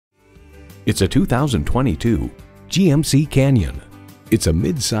It's a 2022 GMC Canyon. It's a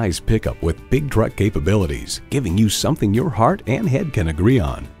mid-size pickup with big truck capabilities, giving you something your heart and head can agree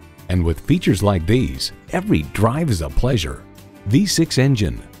on. And with features like these, every drive is a pleasure. V6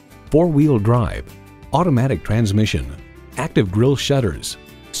 engine, 4-wheel drive, automatic transmission, active grille shutters,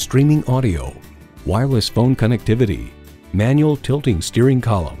 streaming audio, wireless phone connectivity, manual tilting steering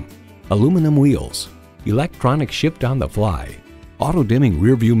column, aluminum wheels, electronic shift on the fly, auto-dimming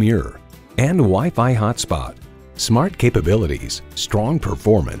rearview mirror, and Wi-Fi hotspot. Smart capabilities, strong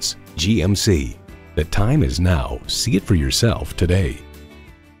performance, GMC. The time is now. See it for yourself today.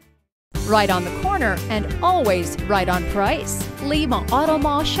 Right on the corner and always right on price. Lima Auto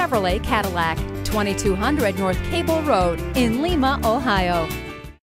Mall Chevrolet Cadillac, 2200 North Cable Road in Lima, Ohio.